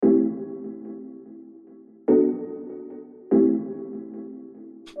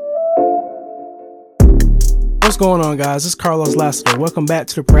What's going on, guys? This is Carlos Lassiter. Welcome back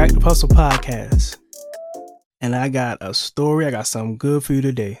to the Proactive Hustle Podcast. And I got a story, I got something good for you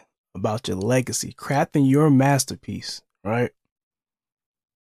today about your legacy, crafting your masterpiece, right?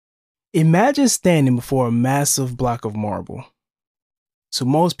 Imagine standing before a massive block of marble. To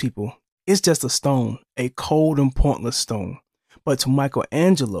most people, it's just a stone, a cold and pointless stone. But to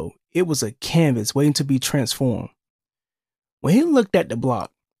Michelangelo, it was a canvas waiting to be transformed. When he looked at the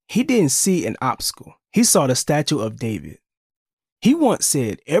block, he didn't see an obstacle. He saw the statue of David. He once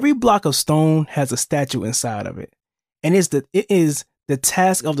said, every block of stone has a statue inside of it, and it is the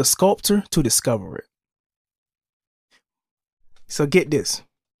task of the sculptor to discover it. So get this.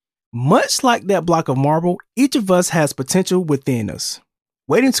 Much like that block of marble, each of us has potential within us,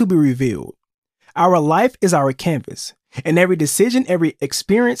 waiting to be revealed. Our life is our canvas, and every decision, every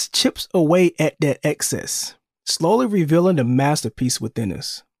experience chips away at that excess, slowly revealing the masterpiece within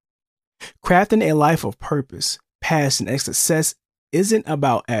us. Crafting a life of purpose, passion, and success isn't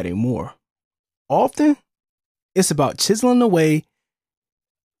about adding more. Often, it's about chiseling away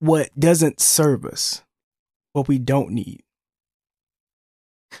what doesn't serve us, what we don't need.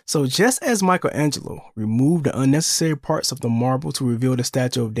 So just as Michelangelo removed the unnecessary parts of the marble to reveal the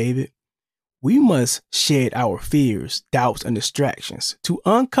statue of David, we must shed our fears, doubts, and distractions to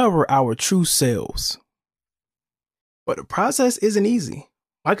uncover our true selves. But the process isn't easy.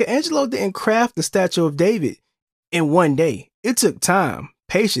 Michelangelo didn't craft the statue of David in one day. It took time,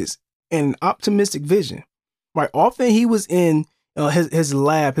 patience, and an optimistic vision. Right? Often he was in his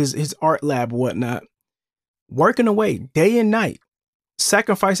lab, his art lab, or whatnot, working away day and night,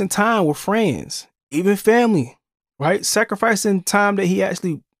 sacrificing time with friends, even family, right? Sacrificing time that he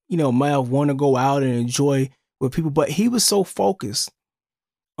actually, might have wanted to go out and enjoy with people, but he was so focused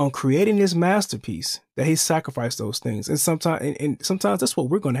on creating this masterpiece that he sacrificed those things. And sometimes that's what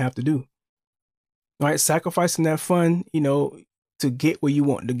we're going to have to do, right? Sacrificing that fun, to get where you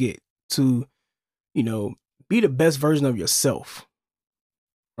want to get, to, be the best version of yourself,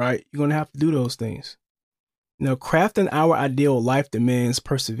 right? You're going to have to do those things. Crafting our ideal life demands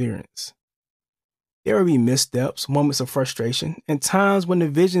perseverance. There will be missteps, moments of frustration, and times when the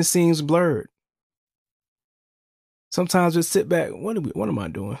vision seems blurred. Sometimes we sit back, what am I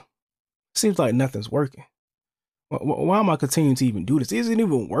doing? Seems like nothing's working. Why am I continuing to even do this? Is it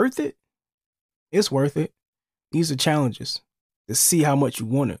even worth it? It's worth it. These are challenges to see how much you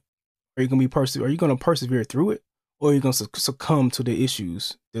want it. Are you going to persevere through it, or are you going to succumb to the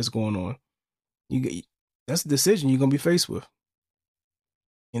issues that's going on? That's the decision you're going to be faced with.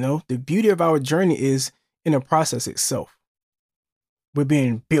 The beauty of our journey is in the process itself. We're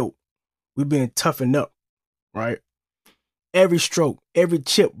being built. We're being toughened up, right? Every stroke, every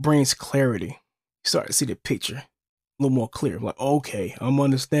chip brings clarity. You start to see the picture a little more clear. Like, okay, I'm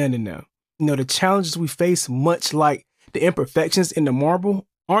understanding now. The challenges we face, much like the imperfections in the marble,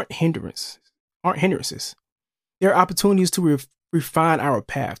 aren't hindrances. They're opportunities to refine our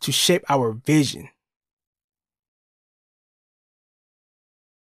path, to shape our vision.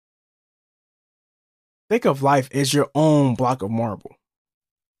 Think of life as your own block of marble.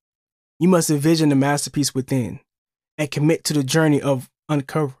 You must envision the masterpiece within and commit to the journey of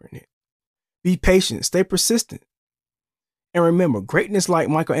uncovering it. Be patient, stay persistent. And remember, greatness like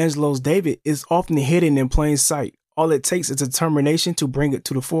Michelangelo's David is often hidden in plain sight. All it takes is determination to bring it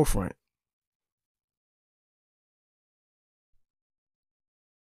to the forefront.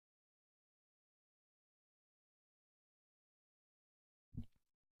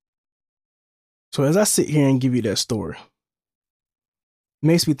 So as I sit here and give you that story, it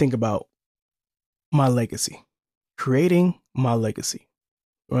makes me think about my legacy, creating my legacy.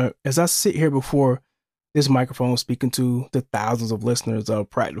 Right? As I sit here before this microphone speaking to the thousands of listeners of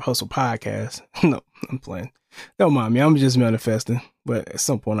Proactive Hustle Podcast. No, I'm playing. Don't mind me. I'm just manifesting, but at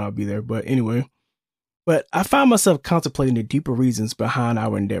some point I'll be there. But anyway, I find myself contemplating the deeper reasons behind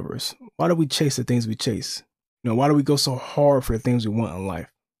our endeavors. Why do we chase the things we chase? Why do we go so hard for the things we want in life?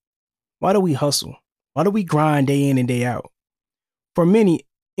 Why do we hustle? Why do we grind day in and day out? For many,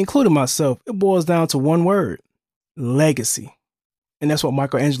 including myself, it boils down to one word: legacy. And that's what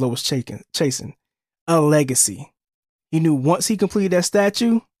Michelangelo was chasing. A legacy. He knew once he completed that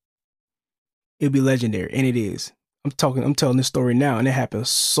statue, it'd be legendary. And it is. I'm telling this story now, and it happened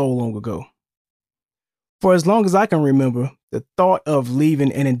so long ago. For as long as I can remember, the thought of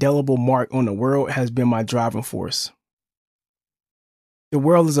leaving an indelible mark on the world has been my driving force. The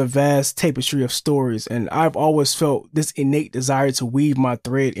world is a vast tapestry of stories, and I've always felt this innate desire to weave my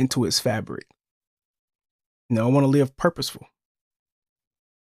thread into its fabric. I want to live purposeful.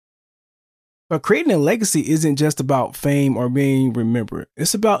 But creating a legacy isn't just about fame or being remembered.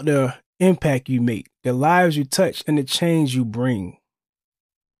 It's about the impact you make, the lives you touch, and the change you bring.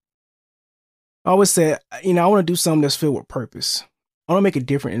 I always said, I want to do something that's filled with purpose. I want to make a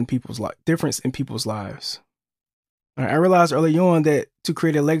difference in people's lives. I realized early on that to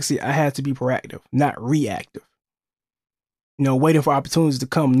create a legacy, I had to be proactive, not reactive. Waiting for opportunities to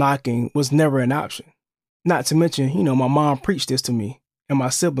come knocking was never an option. Not to mention, my mom preached this to me and my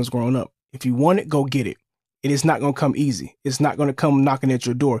siblings growing up. If you want it, go get it. It is not going to come easy. It's not going to come knocking at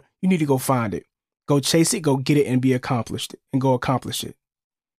your door. You need to go find it. Go chase it, go get it, and go accomplish it.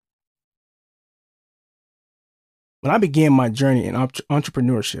 When I began my journey in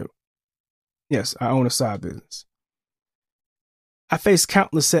entrepreneurship, yes, I own a side business. I faced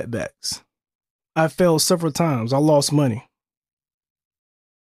countless setbacks. I failed several times. I lost money.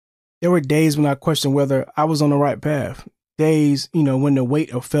 There were days when I questioned whether I was on the right path. Days, when the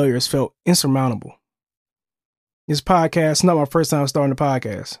weight of failures felt insurmountable. This podcast is not my first time starting a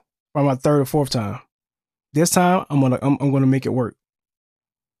podcast, or my third or fourth time. This time, I'm gonna make it work.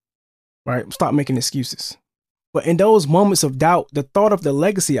 Right? Stop making excuses. But in those moments of doubt, the thought of the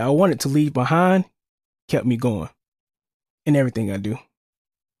legacy I wanted to leave behind kept me going in everything I do.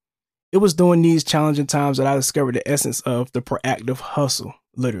 It was during these challenging times that I discovered the essence of the proactive hustle,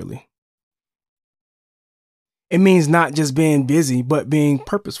 literally. It means not just being busy, but being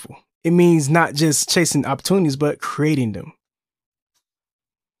purposeful. It means not just chasing opportunities, but creating them.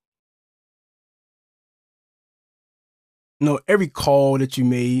 Every call that you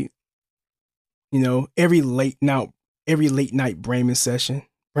made, every late night brainstorming session,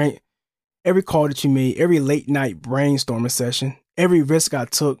 right? Every call that you made, every late night brainstorming session, every risk I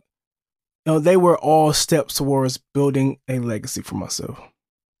took, they were all steps towards building a legacy for myself.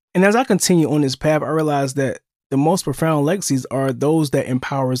 And as I continue on this path, I realized that the most profound legacies are those that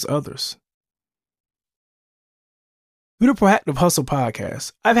empowers others. Through the Proactive Hustle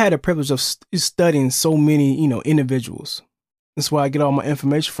podcast, I've had the privilege of studying so many, individuals. That's where I get all my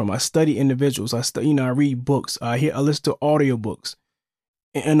information from. I study individuals. I read books. I listen to audiobooks,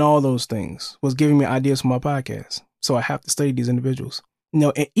 and all those things was giving me ideas for my podcast. So I have to study these individuals.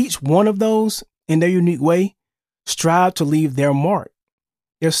 And each one of those, in their unique way, strive to leave their mark.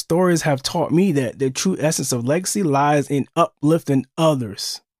 Their stories have taught me that the true essence of legacy lies in uplifting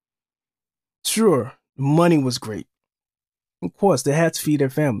others. Sure, money was great. Of course, they had to feed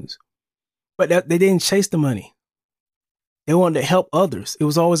their families. But they didn't chase the money. They wanted to help others. It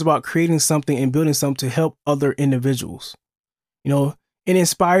was always about creating something and building something to help other individuals. And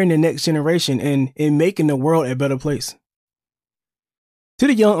inspiring the next generation and making the world a better place. To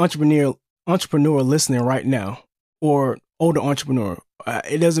the young entrepreneur listening right now, or older entrepreneur,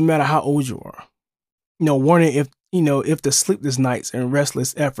 it doesn't matter how old you are. Wondering if the sleepless nights and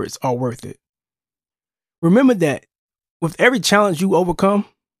restless efforts are worth it. Remember that with every challenge you overcome,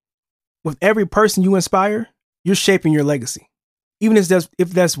 with every person you inspire, you're shaping your legacy. Even if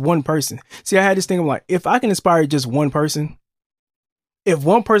that's one person. See, I had this thing of like, if I can inspire just one person, if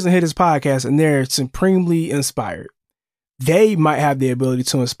one person hit this podcast and they're supremely inspired, they might have the ability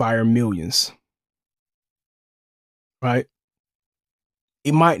to inspire millions. Right?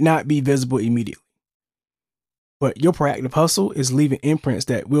 It might not be visible immediately, but your proactive hustle is leaving imprints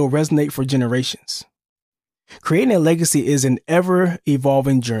that will resonate for generations. Creating a legacy is an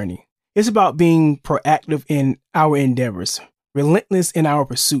ever-evolving journey. It's about being proactive in our endeavors, relentless in our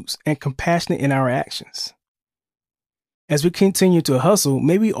pursuits, and compassionate in our actions. As we continue to hustle,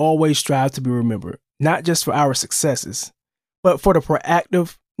 may we always strive to be remembered, not just for our successes, but for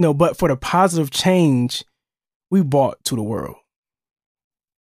the positive change we brought to the world.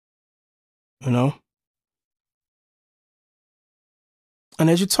 And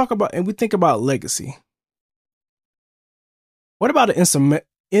as you talk about, and we think about legacy, what about the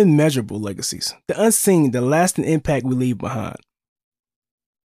immeasurable legacies, the unseen, the lasting impact we leave behind?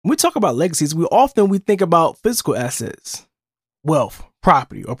 When we talk about legacies, we think about physical assets, wealth,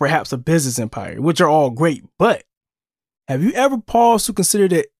 property, or perhaps a business empire, which are all great. But have you ever paused to consider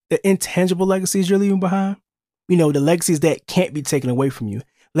the intangible legacies you're leaving behind? The legacies that can't be taken away from you.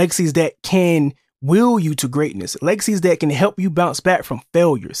 Legacies that can will you to greatness. Legacies that can help you bounce back from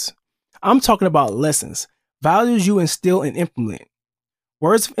failures. I'm talking about lessons, values you instill and implement.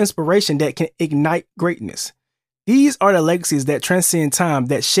 Words of inspiration that can ignite greatness. These are the legacies that transcend time,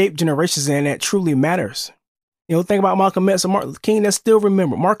 that shape generations, and that truly matters. Think about Malcolm X and Martin Luther King, that's still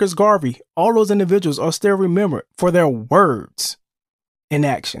remembered. Marcus Garvey, all those individuals are still remembered for their words and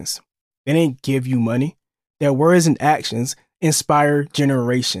actions. They didn't give you money. Their words and actions inspire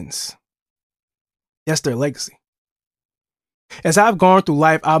generations. That's their legacy. As I've gone through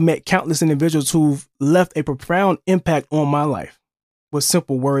life, I've met countless individuals who've left a profound impact on my life with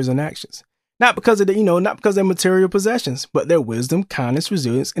simple words and actions. Not because of not because of their material possessions, but their wisdom, kindness,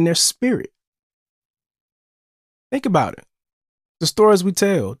 resilience, and their spirit. Think about it. The stories we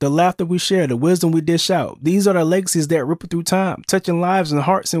tell, the laughter we share, the wisdom we dish out. These are the legacies that ripple through time, touching lives and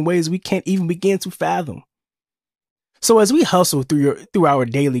hearts in ways we can't even begin to fathom. So as we hustle through our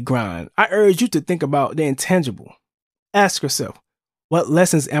daily grind, I urge you to think about the intangible. Ask yourself, what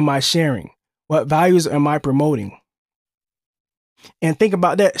lessons am I sharing? What values am I promoting? And think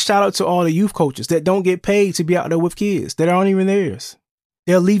about that. Shout out to all the youth coaches that don't get paid to be out there with kids that aren't even theirs.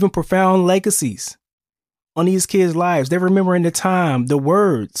 They're leaving profound legacies on these kids' lives. They're remembering the time, the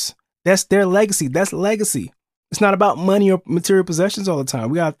words. That's their legacy. That's legacy. It's not about money or material possessions all the time.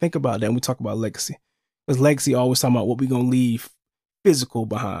 We got to think about that when we talk about legacy. Because legacy always talking about what we're going to leave physical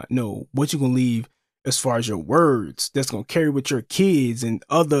behind. No, what you're going to leave as far as your words that's going to carry with your kids and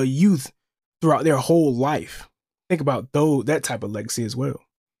other youth throughout their whole life. Think about that type of legacy as well.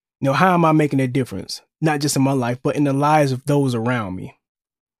 How am I making a difference? Not just in my life, but in the lives of those around me.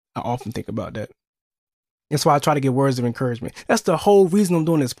 I often think about that. That's why I try to give words of encouragement. That's the whole reason I'm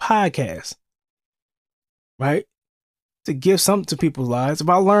doing this podcast, right? To give something to people's lives. If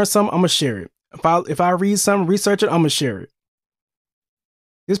I learn something, I'm going to share it. If I read something, research it, I'm going to share it.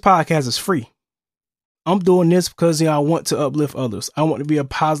 This podcast is free. I'm doing this because I want to uplift others. I want to be a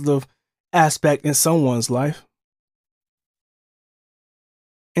positive aspect in someone's life.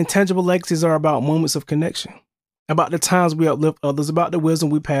 Intangible legacies are about moments of connection, about the times we uplift others, about the wisdom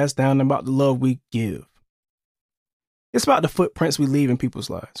we pass down, and about the love we give. It's about the footprints we leave in people's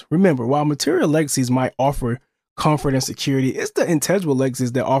lives. Remember, while material legacies might offer comfort and security, it's the intangible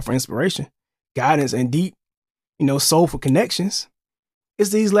legacies that offer inspiration, guidance, and deep, soulful connections.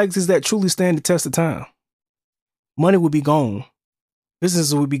 It's these legacies that truly stand the test of time. Money will be gone.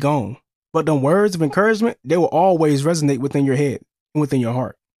 Businesses will be gone. But the words of encouragement, they will always resonate within your head and within your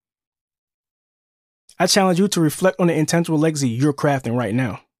heart. I challenge you to reflect on the intangible legacy you're crafting right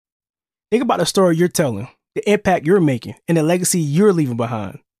now. Think about the story you're telling, the impact you're making, and the legacy you're leaving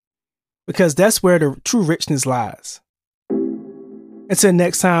behind. Because that's where the true richness lies. Until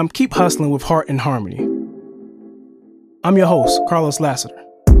next time, keep hustling with heart and harmony. I'm your host, Carlos Lassiter.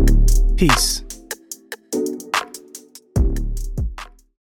 Peace.